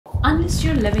Unless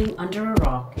you're living under a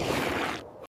rock,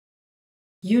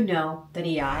 you know that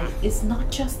AI is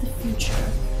not just the future,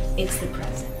 it's the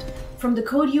present. From the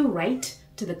code you write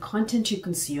to the content you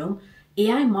consume,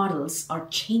 AI models are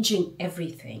changing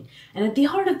everything. And at the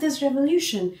heart of this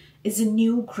revolution is a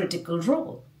new critical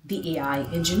role, the AI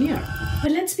engineer.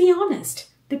 But let's be honest,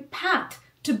 the path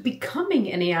to becoming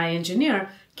an AI engineer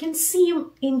can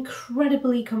seem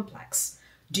incredibly complex.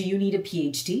 Do you need a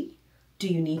PhD? Do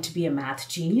you need to be a math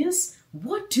genius?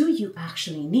 What do you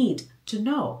actually need to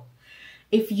know?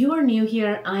 If you are new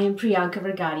here, I am Priyanka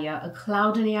Vergadia, a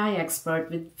cloud and AI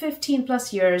expert with 15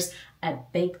 plus years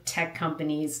at big tech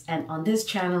companies. And on this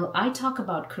channel, I talk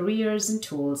about careers and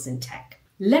tools in tech.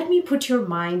 Let me put your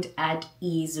mind at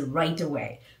ease right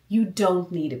away. You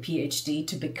don't need a PhD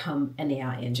to become an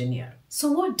AI engineer.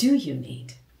 So what do you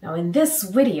need? Now in this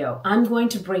video, I'm going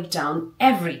to break down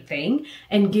everything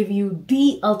and give you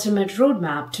the ultimate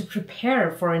roadmap to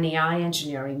prepare for an AI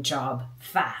engineering job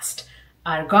fast.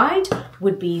 Our guide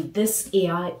would be this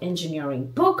AI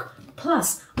engineering book,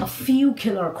 plus a few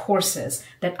killer courses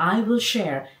that I will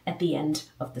share at the end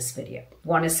of this video.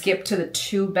 Want to skip to the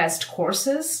 2 best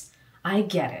courses? I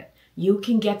get it. You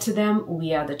can get to them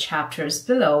via the chapters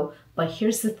below, but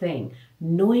here's the thing.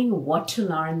 Knowing what to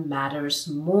learn matters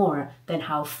more than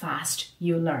how fast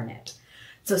you learn it.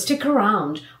 So stick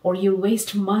around or you'll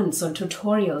waste months on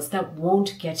tutorials that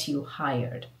won't get you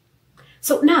hired.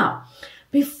 So now,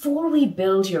 before we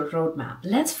build your roadmap,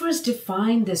 let's first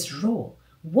define this role.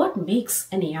 What makes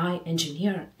an AI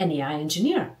engineer an AI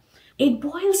engineer? It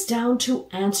boils down to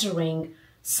answering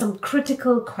some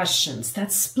critical questions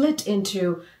that split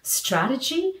into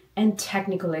strategy and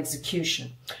technical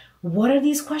execution. What are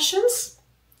these questions?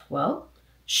 Well,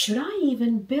 should I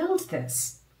even build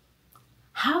this?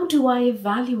 How do I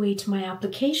evaluate my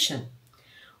application?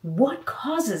 What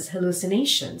causes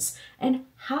hallucinations and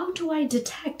how do I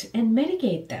detect and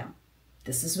mitigate them?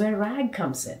 This is where RAG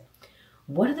comes in.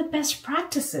 What are the best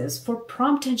practices for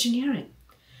prompt engineering?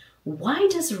 Why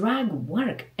does RAG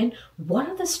work and what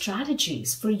are the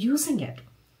strategies for using it?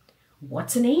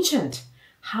 What's an agent?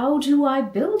 How do I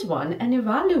build one and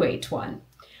evaluate one?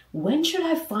 When should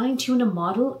I fine-tune a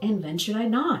model and when should I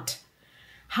not?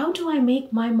 How do I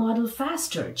make my model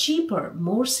faster, cheaper,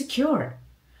 more secure?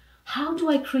 How do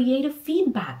I create a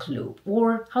feedback loop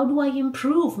or how do I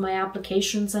improve my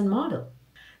applications and model?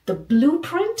 The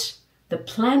blueprint, the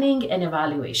planning and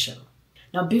evaluation.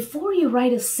 Now, before you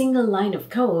write a single line of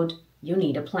code, you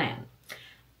need a plan.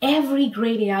 Every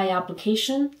great AI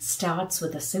application starts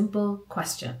with a simple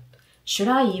question. Should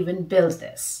I even build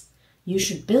this? You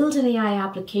should build an AI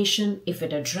application if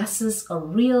it addresses a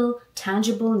real,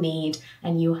 tangible need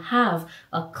and you have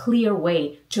a clear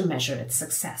way to measure its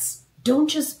success. Don't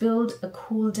just build a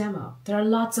cool demo. There are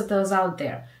lots of those out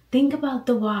there. Think about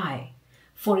the why.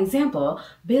 For example,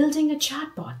 building a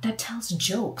chatbot that tells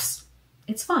jokes.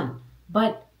 It's fun,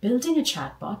 but building a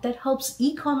chatbot that helps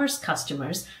e-commerce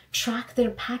customers track their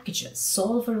packages,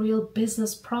 solve a real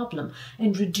business problem,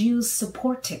 and reduce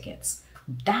support tickets.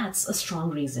 That's a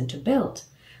strong reason to build.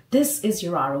 This is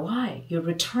your ROI, your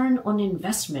return on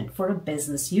investment for a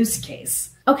business use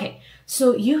case. Okay,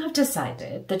 so you have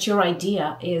decided that your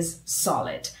idea is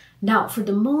solid. Now, for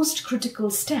the most critical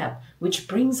step, which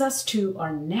brings us to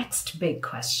our next big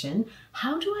question,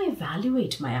 how do I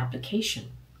evaluate my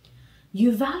application? You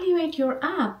evaluate your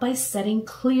app by setting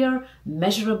clear,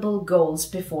 measurable goals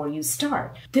before you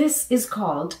start. This is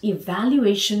called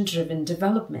evaluation-driven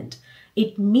development.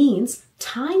 It means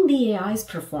tying the AI's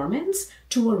performance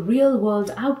to a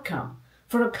real-world outcome.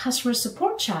 For a customer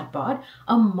support chatbot,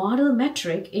 a model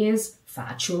metric is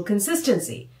factual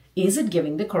consistency. Is it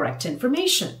giving the correct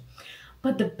information?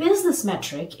 But the business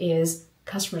metric is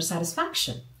customer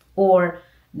satisfaction or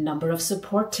number of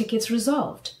support tickets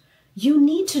resolved. You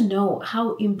need to know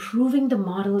how improving the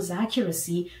model's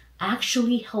accuracy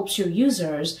actually helps your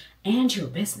users and your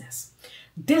business.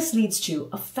 This leads to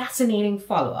a fascinating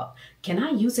follow-up. Can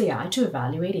I use AI to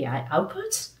evaluate AI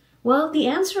outputs? Well, the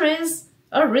answer is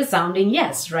a resounding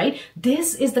yes, right?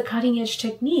 This is the cutting-edge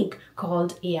technique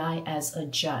called AI as a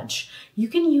judge. You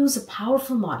can use a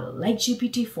powerful model like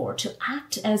GPT-4 to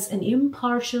act as an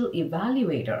impartial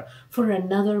evaluator for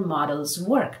another model's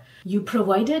work. You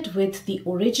provide it with the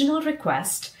original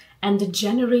request and the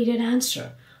generated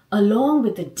answer, along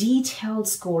with a detailed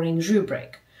scoring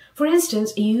rubric. For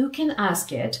instance, you can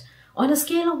ask it, on a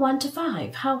scale of 1 to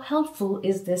 5, how helpful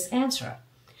is this answer?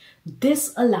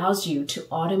 This allows you to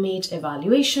automate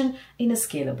evaluation in a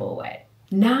scalable way.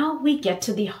 Now we get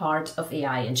to the heart of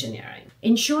AI engineering,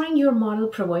 ensuring your model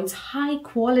provides high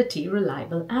quality,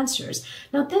 reliable answers.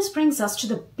 Now this brings us to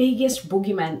the biggest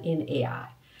boogeyman in AI.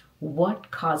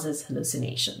 what causes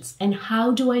hallucinations and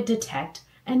how do I detect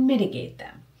and mitigate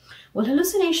them? Well,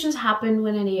 hallucinations happen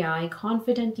when an AI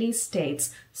confidently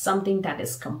states something that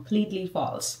is completely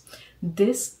false.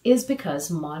 This is because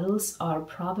models are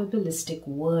probabilistic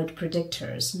word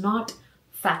predictors, not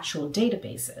factual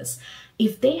databases.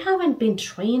 If they haven't been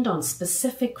trained on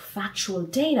specific factual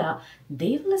data,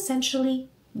 they will essentially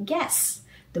guess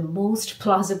the most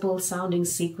plausible sounding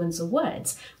sequence of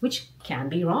words, which can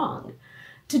be wrong.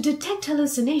 To detect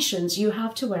hallucinations, you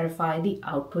have to verify the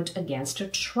output against a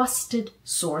trusted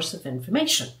source of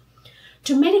information.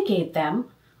 To mitigate them,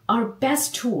 our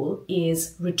best tool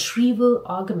is retrieval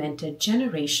augmented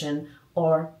generation,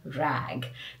 or RAG.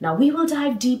 Now, we will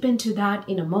dive deep into that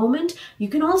in a moment. You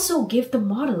can also give the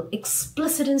model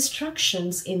explicit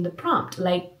instructions in the prompt,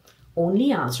 like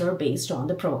only answer based on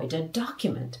the provided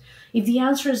document. If the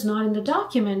answer is not in the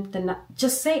document, then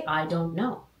just say, I don't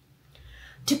know.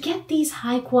 To get these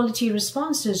high-quality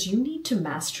responses, you need to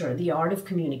master the art of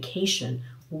communication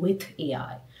with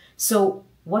AI. So,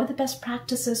 what are the best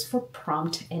practices for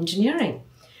prompt engineering?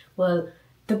 Well,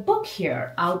 the book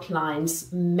here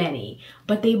outlines many,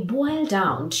 but they boil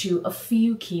down to a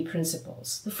few key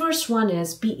principles. The first one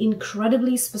is be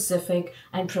incredibly specific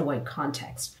and provide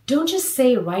context. Don't just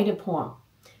say write a poem.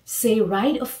 Say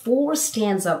write a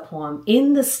 4-stanza poem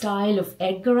in the style of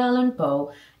Edgar Allan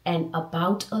Poe and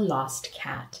about a lost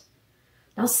cat.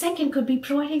 Now, second could be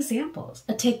provide examples,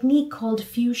 a technique called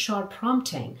few-shot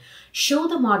prompting. Show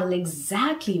the model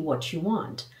exactly what you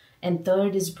want. And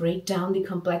third is break down the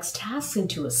complex tasks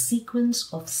into a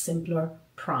sequence of simpler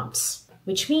prompts,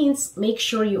 which means make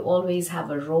sure you always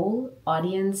have a role,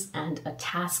 audience, and a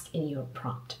task in your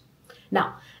prompt.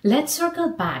 Now, let's circle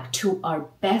back to our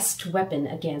best weapon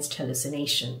against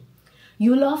hallucination.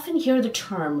 You'll often hear the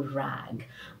term RAG,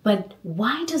 but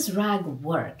why does RAG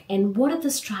work and what are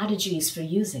the strategies for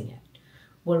using it?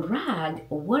 Well, RAG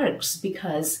works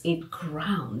because it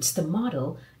grounds the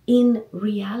model in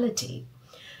reality.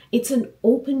 It's an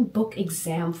open book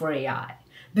exam for AI.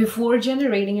 Before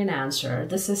generating an answer,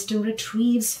 the system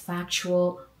retrieves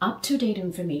factual, up-to-date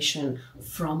information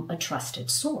from a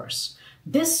trusted source.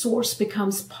 This source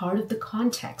becomes part of the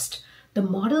context. The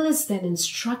model is then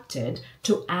instructed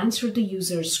to answer the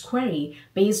user's query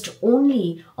based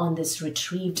only on this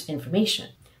retrieved information.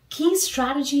 Key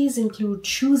strategies include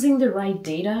choosing the right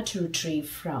data to retrieve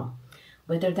from,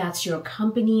 whether that's your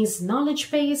company's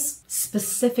knowledge base,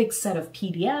 specific set of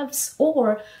PDFs,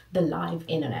 or the live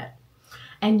internet,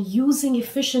 and using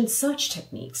efficient search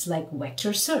techniques like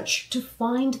vector search to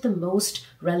find the most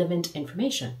relevant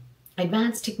information.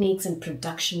 Advanced techniques in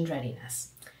production readiness.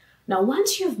 Now,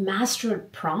 once you've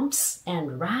mastered prompts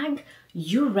and RAG,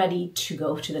 you're ready to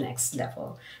go to the next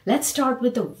level. Let's start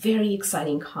with a very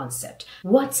exciting concept.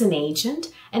 What's an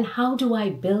agent and how do I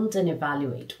build and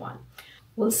evaluate one?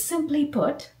 Well, simply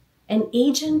put, an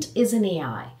agent is an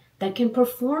AI that can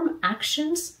perform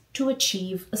actions to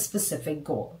achieve a specific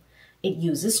goal. It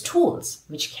uses tools,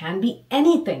 which can be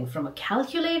anything from a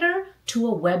calculator to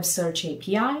a web search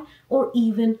API or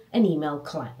even an email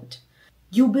client.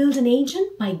 You build an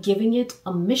agent by giving it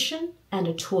a mission and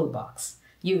a toolbox.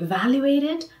 You evaluate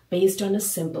it based on a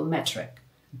simple metric.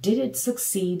 Did it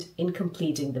succeed in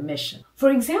completing the mission?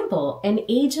 For example, an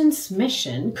agent's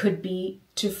mission could be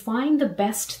to find the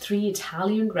best 3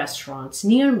 Italian restaurants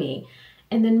near me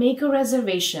and then make a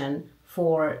reservation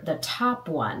for the top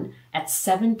one at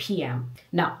 7 p.m.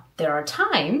 Now, there are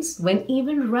times when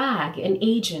even RAG and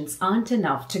agents aren't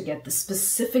enough to get the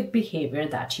specific behavior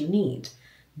that you need.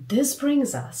 This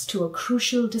brings us to a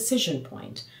crucial decision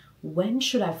point. When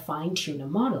should I fine-tune a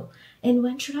model and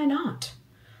when should I not?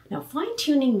 Now,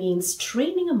 fine-tuning means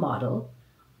training a model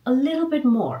a little bit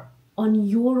more on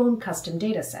your own custom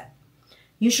data set.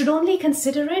 You should only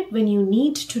consider it when you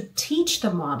need to teach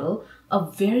the model a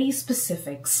very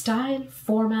specific style,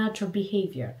 format, or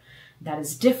behavior that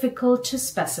is difficult to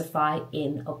specify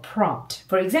in a prompt.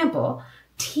 For example,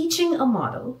 teaching a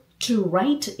model to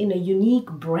write in a unique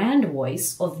brand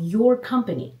voice of your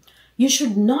company. You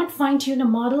should not fine-tune a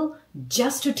model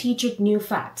just to teach it new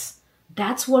facts.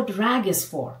 That's what RAG is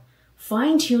for.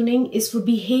 Fine-tuning is for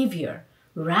behavior.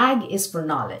 RAG is for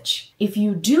knowledge. If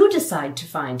you do decide to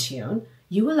fine-tune,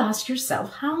 you will ask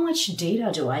yourself, how much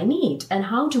data do I need and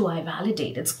how do I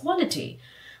validate its quality?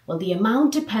 Well, the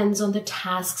amount depends on the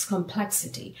task's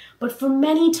complexity, but for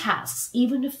many tasks,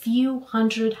 even a few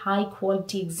hundred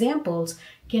high-quality examples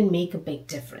can make a big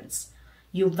difference.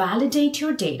 You validate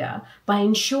your data by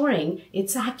ensuring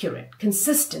it's accurate,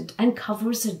 consistent, and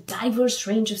covers a diverse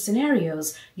range of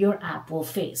scenarios your app will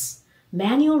face.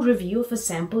 Manual review of a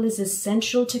sample is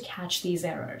essential to catch these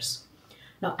errors.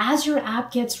 Now, as your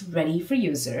app gets ready for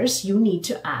users, you need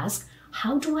to ask,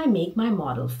 how do I make my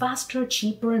model faster,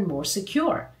 cheaper, and more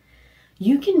secure?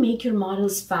 You can make your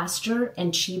models faster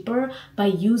and cheaper by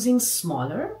using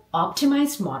smaller,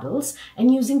 optimized models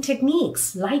and using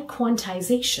techniques like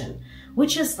quantization,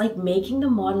 which is like making the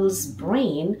model's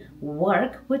brain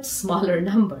work with smaller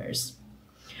numbers.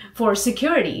 For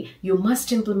security, you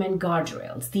must implement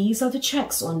guardrails. These are the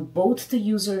checks on both the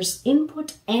user's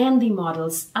input and the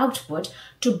model's output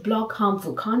to block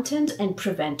harmful content and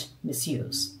prevent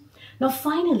misuse. Now,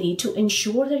 finally, to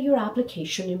ensure that your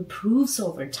application improves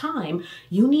over time,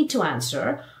 you need to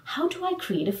answer, how do I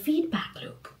create a feedback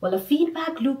loop? Well, a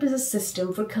feedback loop is a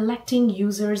system for collecting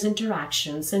users'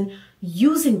 interactions and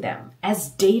using them as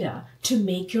data to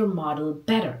make your model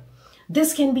better.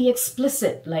 This can be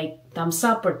explicit, like thumbs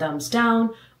up or thumbs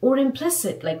down, or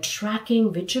implicit, like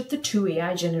tracking which of the two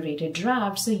AI-generated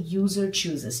drafts a user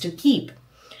chooses to keep.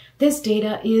 This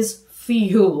data is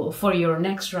fuel for your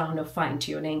next round of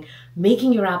fine-tuning,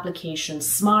 making your application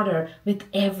smarter with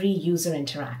every user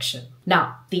interaction.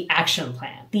 Now, the action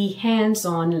plan, the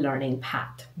hands-on learning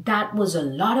path. That was a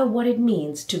lot of what it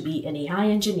means to be an AI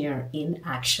engineer in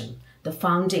action, the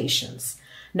foundations.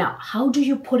 Now, how do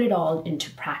you put it all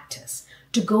into practice?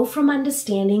 To go from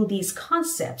understanding these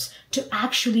concepts to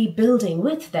actually building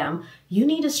with them, you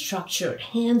need a structured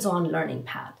hands-on learning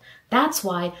path. That's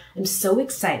why I'm so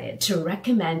excited to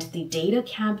recommend the Data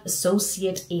Camp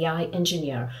Associate AI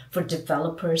Engineer for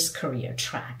Developers Career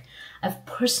Track. I've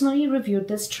personally reviewed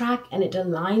this track and it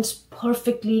aligns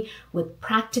perfectly with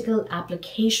practical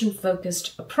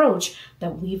application-focused approach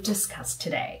that we've discussed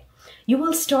today. You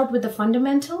will start with the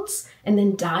fundamentals and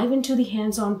then dive into the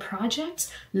hands-on projects,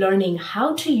 learning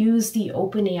how to use the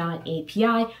OpenAI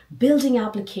API, building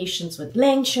applications with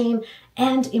LangChain,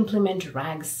 and implement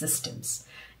RAG systems.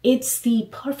 It's the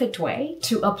perfect way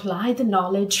to apply the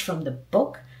knowledge from the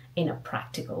book in a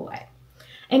practical way.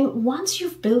 And once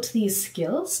you've built these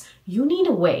skills, you need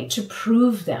a way to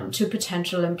prove them to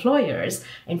potential employers.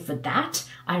 And for that,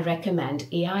 I recommend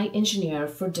AI Engineer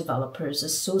for Developers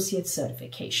Associate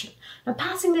Certification. Now,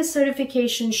 passing this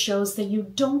certification shows that you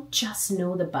don't just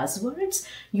know the buzzwords,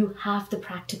 you have the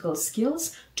practical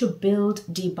skills to build,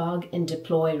 debug, and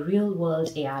deploy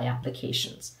real-world AI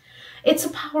applications. It's a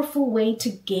powerful way to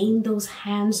gain those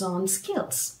hands-on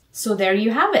skills. So there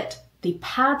you have it. The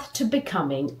path to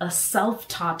becoming a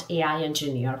self-taught AI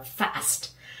engineer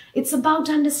fast. It's about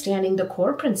understanding the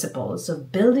core principles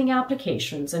of building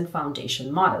applications and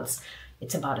foundation models.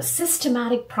 It's about a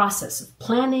systematic process of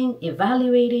planning,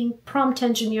 evaluating, prompt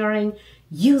engineering,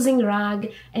 using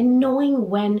RAG, and knowing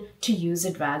when to use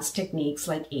advanced techniques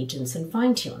like agents and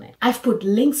fine-tuning. I've put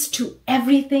links to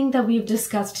everything that we've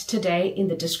discussed today in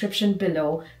the description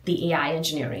below: the AI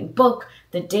engineering book,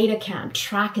 the Data Camp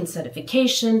track and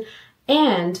certification,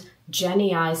 and Gen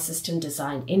AI System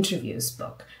Design Interviews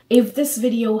book. If this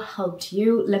video helped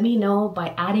you, let me know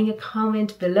by adding a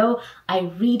comment below. I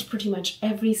read pretty much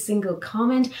every single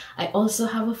comment. I also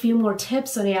have a few more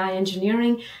tips on AI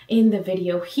engineering in the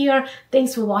video here.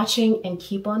 Thanks for watching and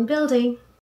keep on building.